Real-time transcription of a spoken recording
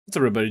What's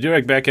up, everybody?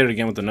 Direct back at it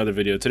again with another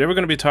video. Today we're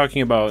going to be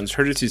talking about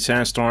Insurgency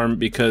Sandstorm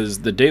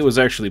because the date was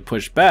actually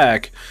pushed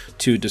back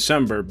to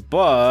December,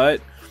 but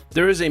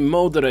there is a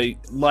mode that I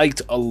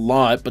liked a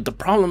lot, but the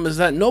problem is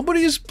that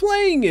nobody is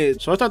playing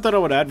it. So I thought that I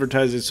would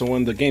advertise it so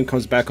when the game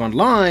comes back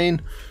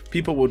online,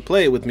 people would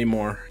play it with me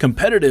more.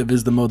 Competitive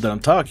is the mode that I'm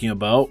talking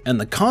about,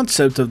 and the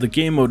concept of the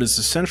game mode is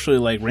essentially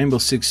like Rainbow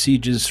Six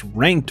Siege's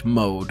ranked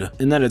mode,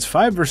 in that it's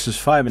 5 versus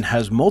 5 and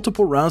has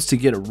multiple rounds to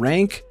get a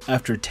rank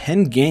after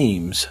 10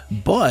 games,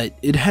 but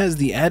it has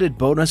the added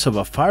bonus of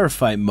a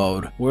firefight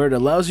mode, where it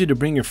allows you to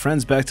bring your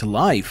friends back to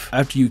life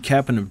after you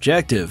cap an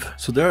objective.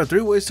 So there are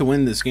 3 ways to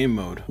win this game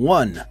mode.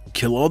 1.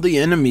 Kill all the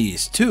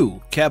enemies.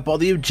 2. Cap all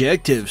the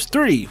objectives.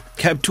 3.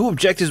 Cap 2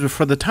 objectives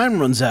before the time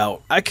runs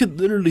out. I could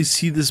literally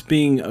see this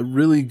being a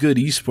really good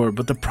esport,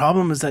 but the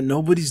problem is that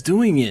nobody's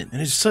doing it,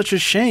 and it's such a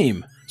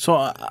shame.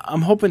 So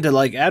I'm hoping to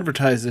like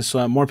advertise this so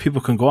that more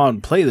people can go out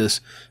and play this.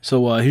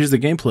 So here's the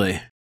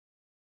gameplay.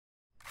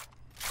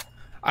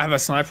 I have a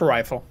sniper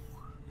rifle.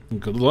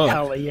 Good luck.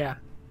 Hell yeah.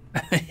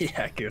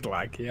 Yeah, good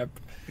luck. Yep.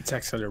 It's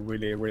actually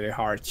really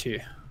hard to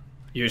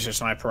use a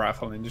sniper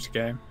rifle in this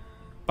game.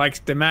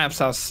 Like, the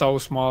maps are so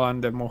small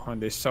and the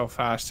movement is so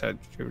fast that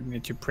you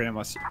need to pretty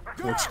much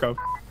quick scope.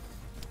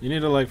 You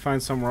need to like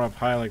find somewhere up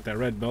high, like that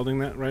red building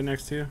that right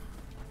next to you.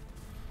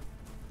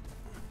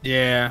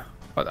 Yeah,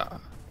 but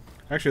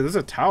actually there's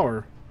a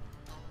tower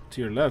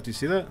to your left. You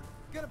see that?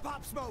 Gonna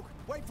pop smoke.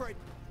 Wait for it.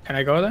 can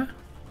I go there?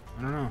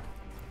 I don't know.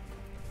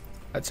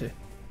 Let's see.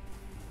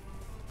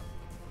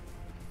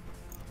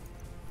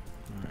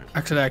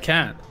 Actually, I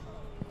can't.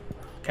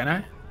 Can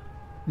I?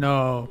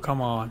 No, come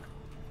on.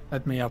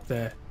 Let me up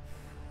there.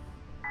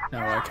 No,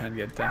 I can't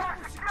get there.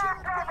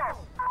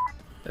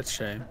 That's a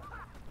shame.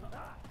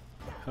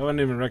 I wouldn't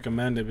even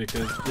recommend it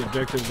because the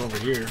objective's over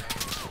here.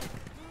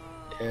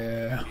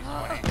 Yeah.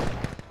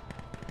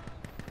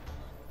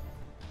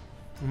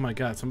 Oh my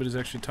god, somebody's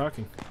actually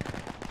talking.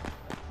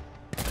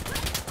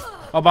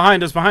 Oh,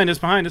 behind us, behind us,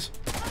 behind us.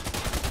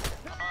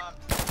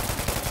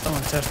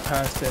 Someone just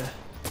passed there.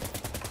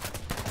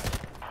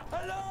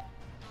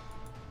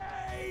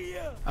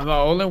 Am I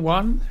only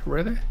one?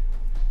 Really?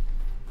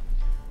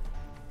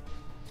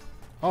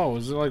 Oh,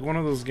 is it like one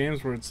of those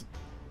games where it's...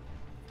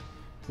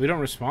 we don't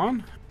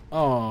respawn?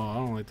 Oh, I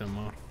don't like that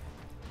mode.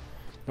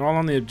 They're all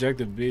on the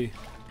objective B.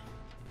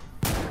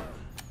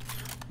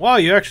 Wow,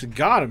 you actually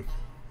got him.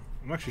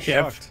 I'm actually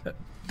shocked.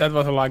 That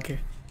was lucky.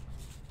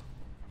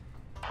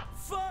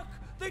 Fuck!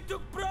 They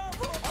took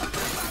Bravo!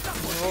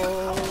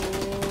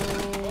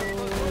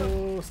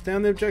 Oh, stay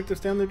on the objective,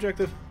 stay on the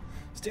objective.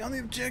 Stay on the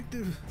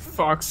objective.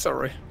 Fuck,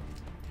 sorry.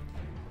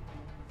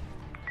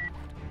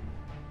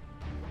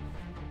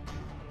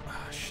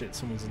 Ah, shit,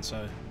 someone's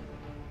inside.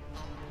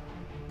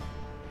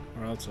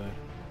 Or outside.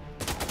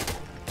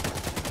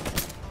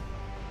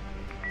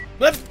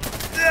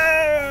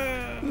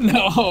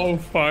 No,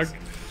 fuck.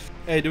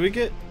 Hey, do we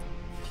get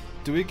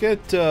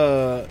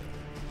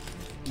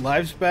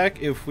lives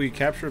back if we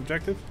capture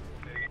objective?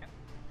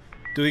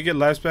 Do we get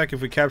lives back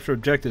if we capture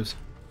objectives?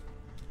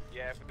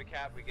 Yeah, if we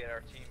cap, we get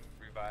our team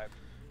revived.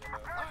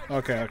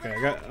 Okay, okay.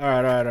 I got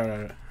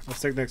alright. I'll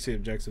stick next to the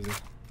objectives then.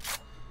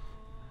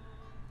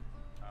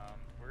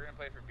 We're gonna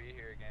play for B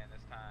here again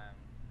this time.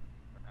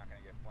 We're not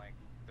gonna get flanked.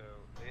 So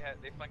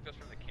they flanked us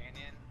from the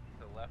canyon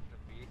to the left of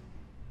B.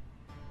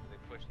 So they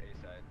pushed A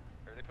side.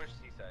 Or they pushed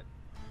C side.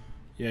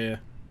 Yeah.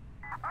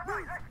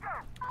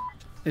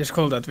 It's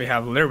cool that we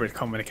have a little bit of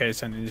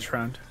communication in this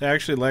round. I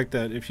actually like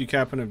that. If you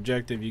cap an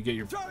objective, you get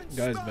your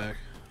guys back.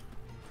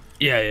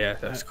 Yeah,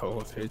 that's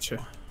cool feature.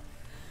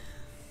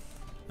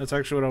 That's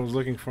actually what I was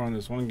looking for on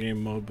this one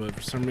game mode, but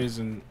for some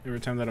reason, every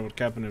time that I would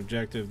cap an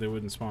objective, they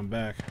wouldn't spawn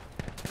back.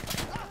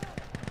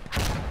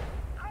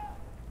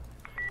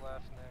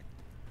 Last Nick.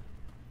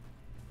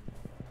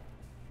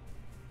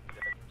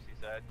 C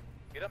side.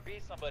 Get up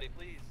B, somebody,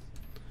 please.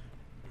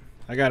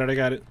 I got it.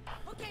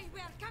 Okay, we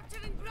are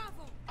capturing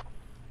Bravo.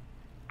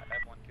 I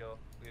have 1 kill.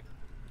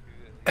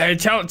 Hey,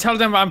 tell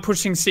them I'm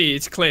pushing C.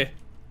 It's clear.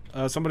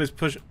 Somebody's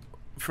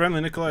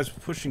friendly Nikolai's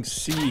pushing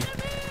C.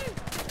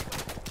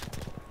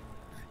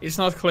 It's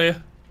not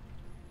clear.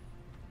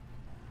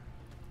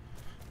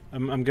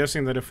 I'm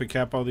guessing that if we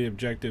cap all the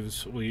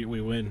objectives, we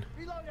win.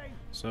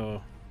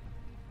 So.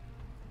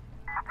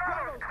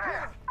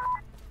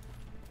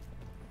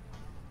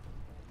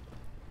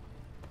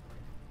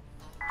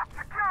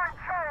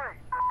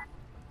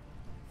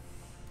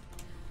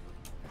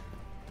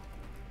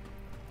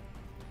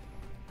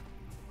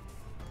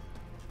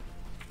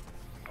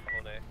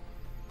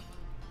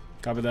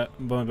 Copy that.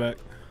 I'm going back.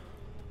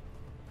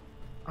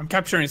 I'm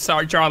capturing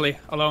Charlie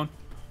alone.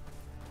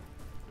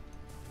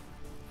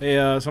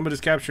 Hey,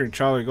 somebody's capturing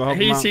Charlie. Go help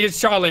him out. He's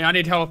Charlie. I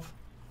need help.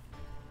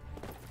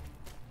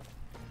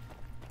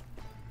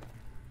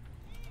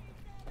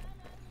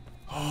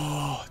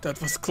 Oh,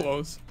 that was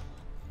close.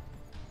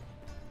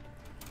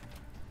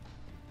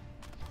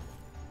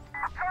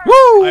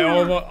 Woo!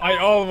 I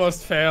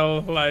almost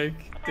fell.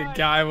 Like, the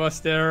guy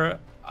was there.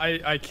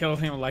 I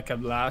killed him like a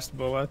last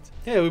bullet.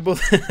 Yeah, we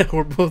both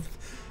we're both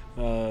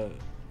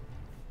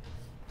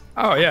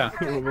Oh yeah.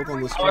 We're both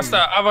on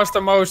the I was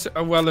the most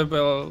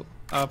valuable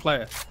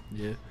player.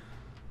 Yeah.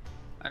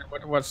 And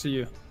what's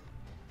you?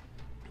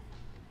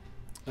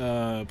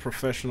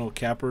 Professional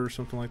capper or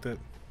something like that.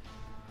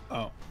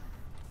 Oh.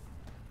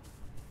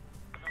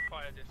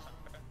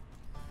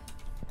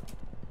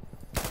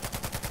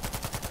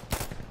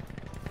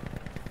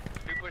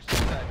 Two push this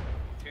side.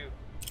 Two.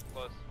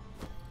 Close.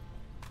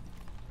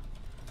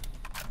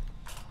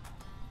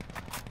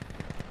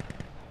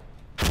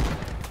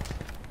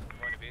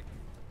 Going to be.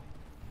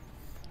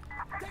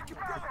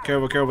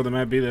 Careful, they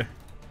might be there.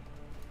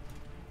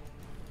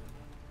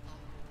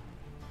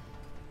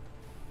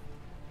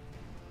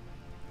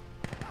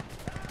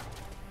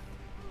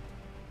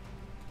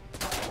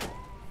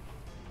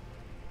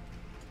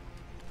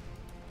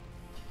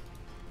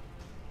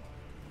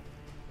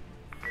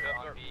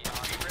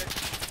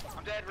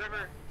 I'm dead,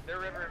 river. They're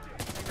river.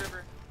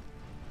 River.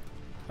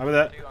 How about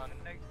that? Two on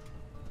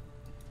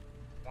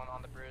one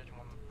on the bridge,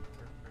 one on the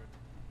bridge.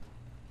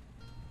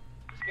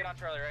 Just get on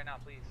Charlie right now,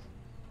 please.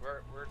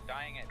 We're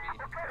dying at B.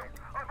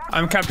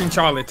 I'm Captain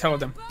Charlie. Tell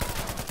them.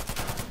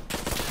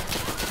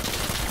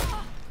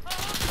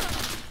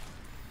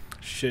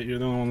 Shit, you're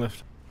the only one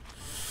left.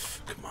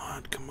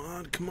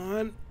 Come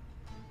on.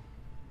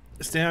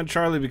 Stay on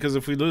Charlie because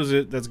if we lose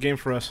it, that's game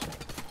for us.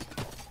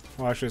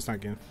 Well, actually, it's not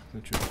game.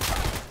 Not true.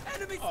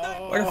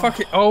 Where the fuck?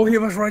 Oh, he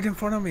was right in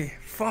front of me.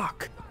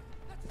 Fuck.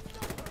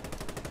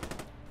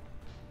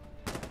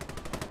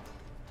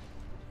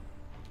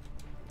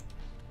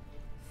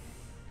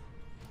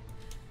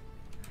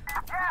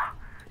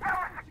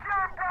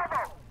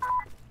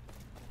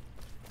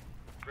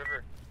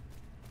 River.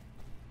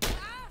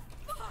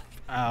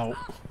 Ow.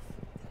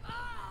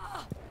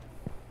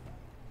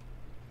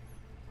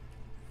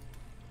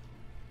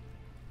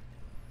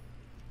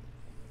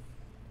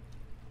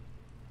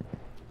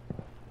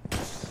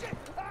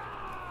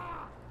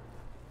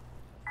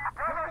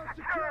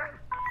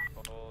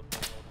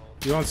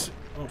 You want?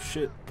 Oh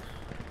shit.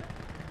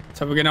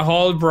 So we're gonna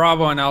hold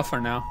Bravo and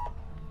Alpha now.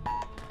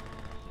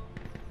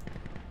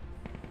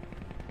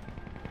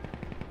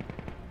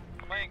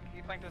 Flank.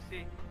 He flanked us C.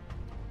 Use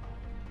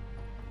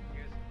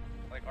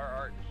like our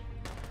arch.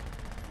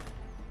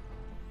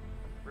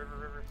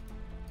 River.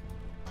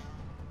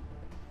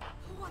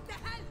 What the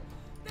hell?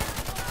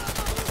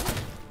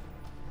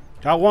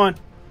 Got one.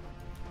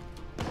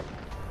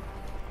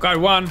 Got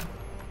one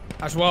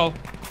as well.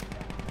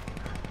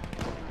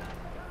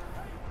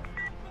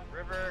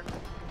 River.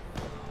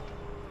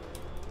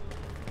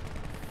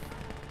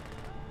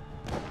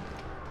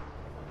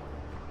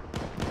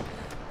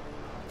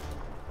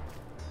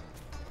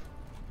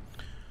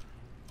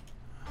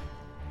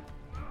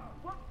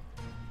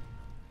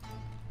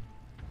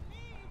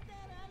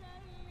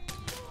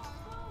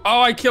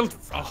 Oh, I killed.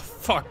 Oh,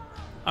 fuck.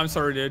 I'm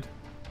sorry, dude.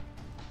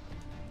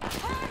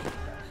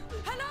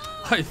 Hello?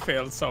 I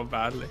failed so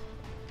badly.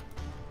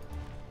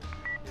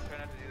 Try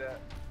not to do that.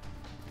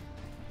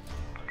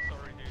 I'm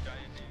sorry, dude. I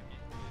didn't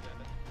need to do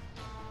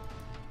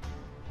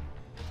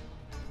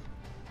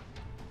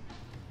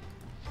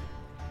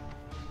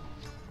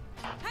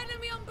that.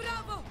 Enemy on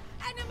Bravo!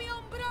 Enemy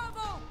on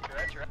Bravo!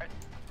 You're right.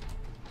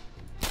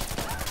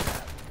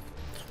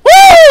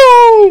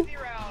 Woo! Easy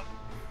round.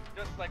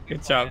 Just like we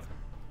Good job. planned.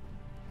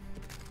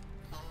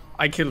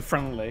 I killed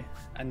friendly,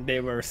 and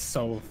they were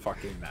so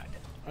fucking mad.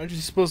 Aren't you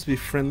supposed to be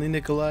friendly,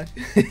 Nikolai?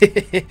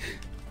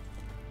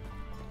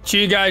 To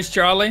you guys,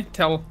 Charlie.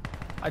 Tell.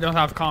 I don't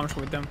have comms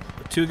with them.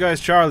 Two guys,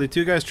 Charlie.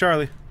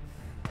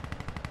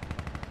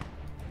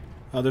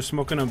 Oh, they're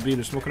smoking on B.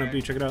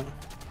 Check it out.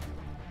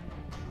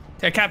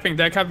 They're capping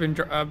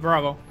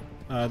Bravo.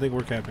 I think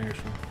we're capping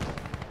actually.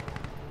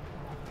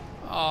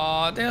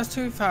 Oh, they're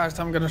too fast.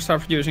 I'm gonna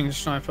start using the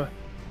sniper.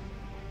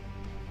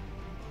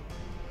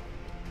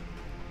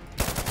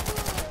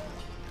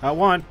 Got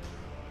one.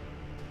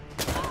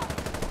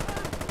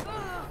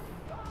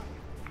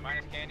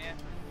 Minus Canyon.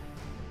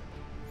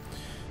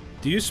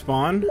 Do you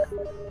spawn?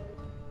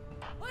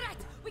 Alright,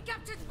 we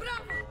captured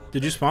Bravo!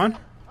 Did you spawn?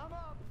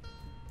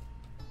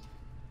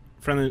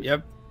 Friendly.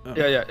 Yep. Oh.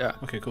 Yeah.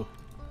 Okay, cool.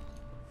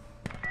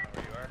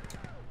 Where you are.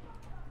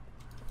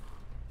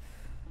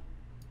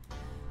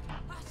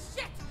 Ah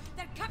shit!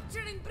 They're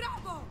capturing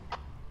Bravo!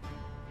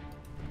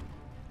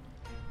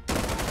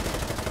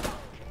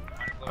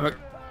 Minus lower.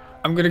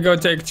 I'm gonna go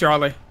take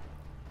Charlie.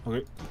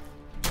 Okay.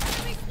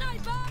 Enemy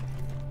sniper!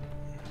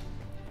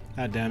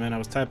 God damn it! I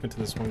was typing to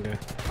this one guy.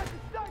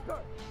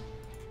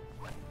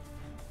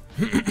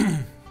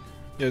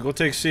 Yeah, go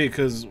take C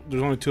because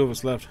there's only two of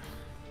us left.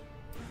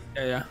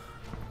 Yeah.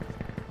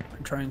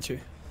 I'm trying to.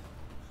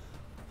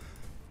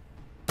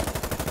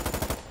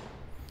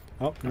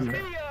 Oh, never mind.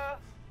 See ya.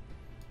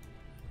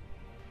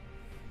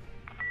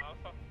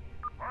 Alpha.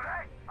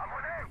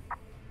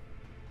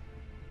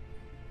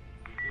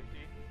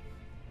 50.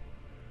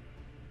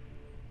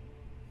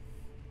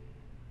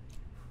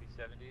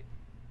 70.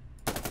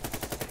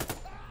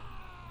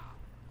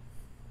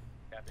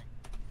 Capping.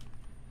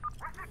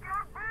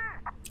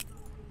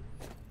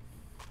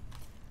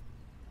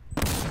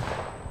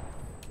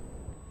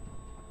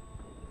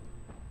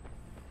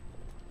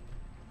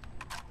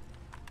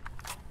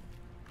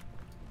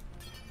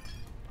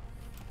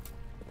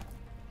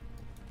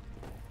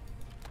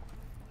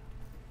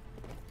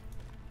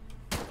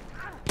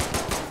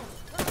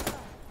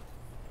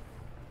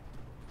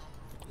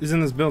 He's in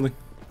this building.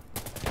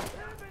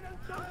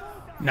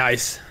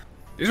 Nice.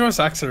 This was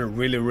actually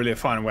really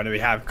fun when we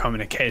have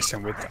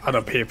communication with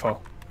other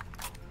people.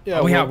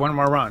 Yeah, oh, we have one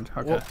more round.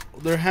 Okay. Well,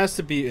 there has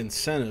to be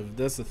incentive.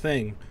 That's the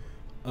thing.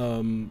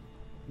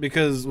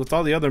 Because with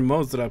all the other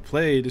modes that I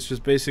played, it's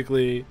just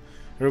basically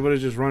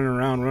everybody's just running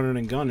around, running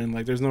and gunning.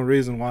 Like, there's no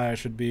reason why I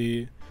should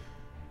be,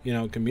 you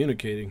know,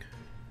 communicating.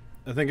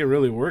 I think it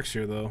really works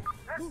here, though.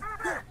 I'm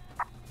gonna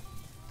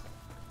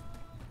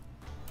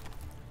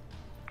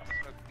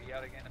smoke B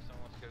out again if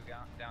someone wants to go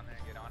down there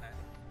and get on it.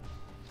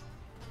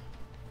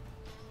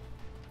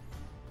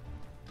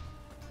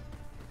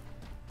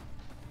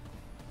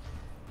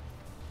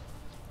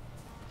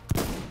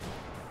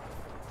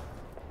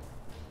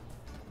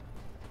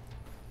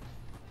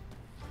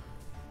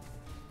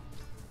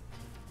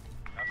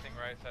 Nothing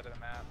right side of the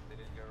map. They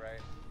didn't go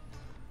right.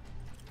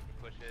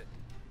 Push it.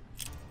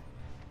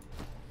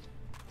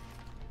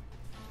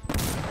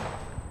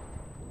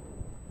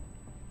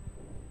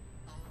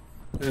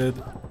 They're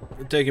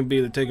taking B.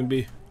 They're taking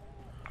B.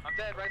 I'm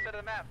dead. Right side of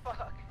the map.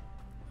 Fuck.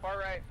 Far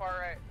right. Far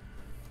right.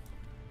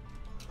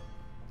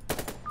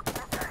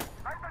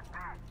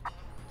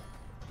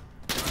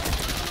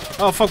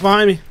 Oh, fuck,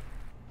 behind me.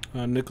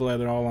 Nikolai,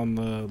 they're all on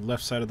the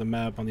left side of the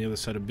map, on the other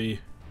side of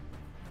B.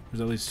 There's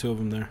at least 2 of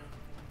them there.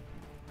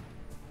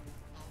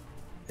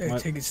 They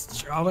take his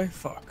Charlie.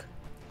 Fuck.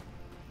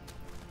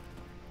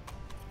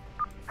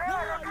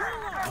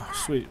 Oh,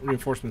 sweet.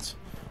 Reinforcements.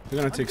 They're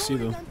gonna take C,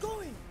 though. I'm going.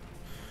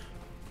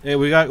 Hey,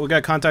 we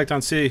got contact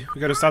on C. We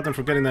gotta stop them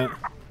from getting that. Okay,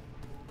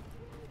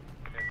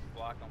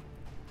 block them.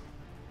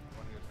 I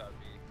want to go stop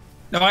B.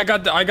 No, I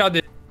got it. I got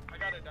it.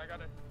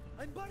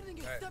 I'm burning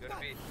it. Alright, Step go to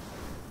back. B.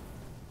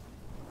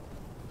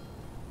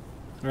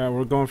 Alright,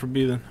 we're going for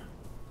B then.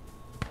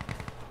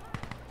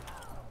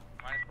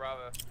 Minus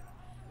Bravo.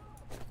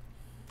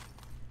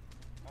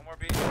 One more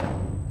B.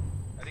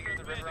 I think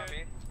there's a river on B.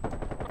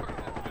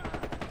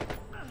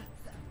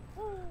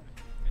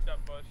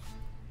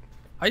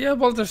 Are you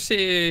able to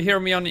hear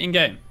me on in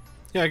game?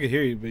 Yeah, I can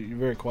hear you, but you're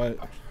very quiet.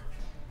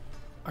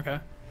 Okay.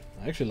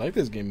 I actually like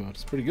this game mode.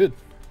 It's pretty good.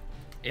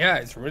 Yeah,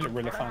 it's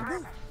really fun.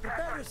 Move.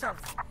 Prepare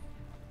yourself.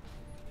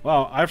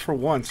 Wow, I for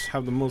once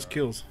have the most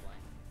kills.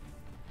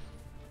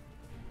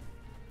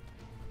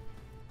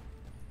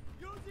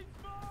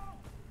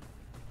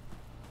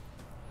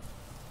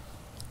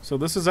 So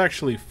this is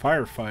actually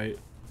Firefight.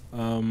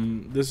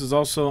 This is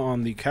also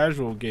on the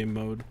casual game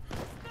mode,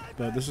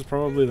 but this is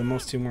probably the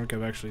most teamwork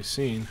I've actually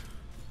seen.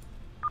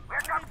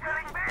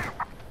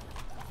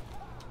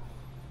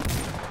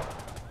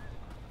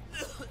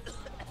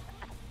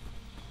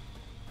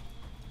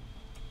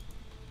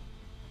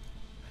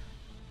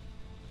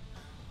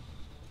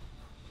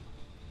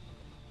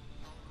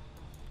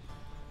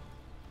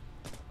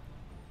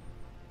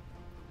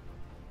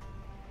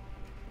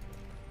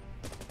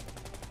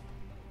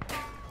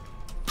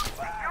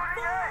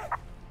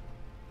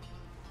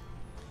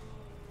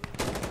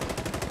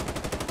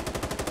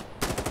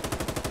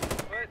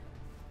 What?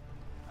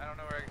 I don't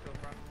know where I can kill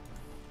from.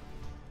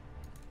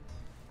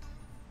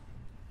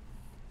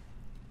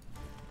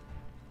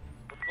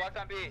 We're blocked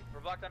on B.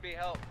 We're blocked on B.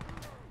 Help.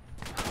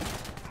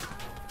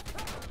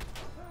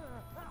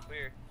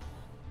 Clear.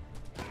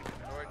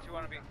 Or 2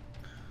 on B.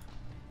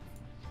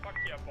 Fuck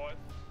yeah, boys.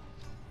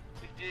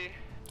 GG.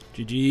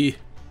 GG.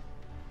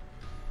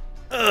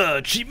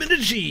 Achievement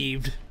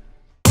achieved.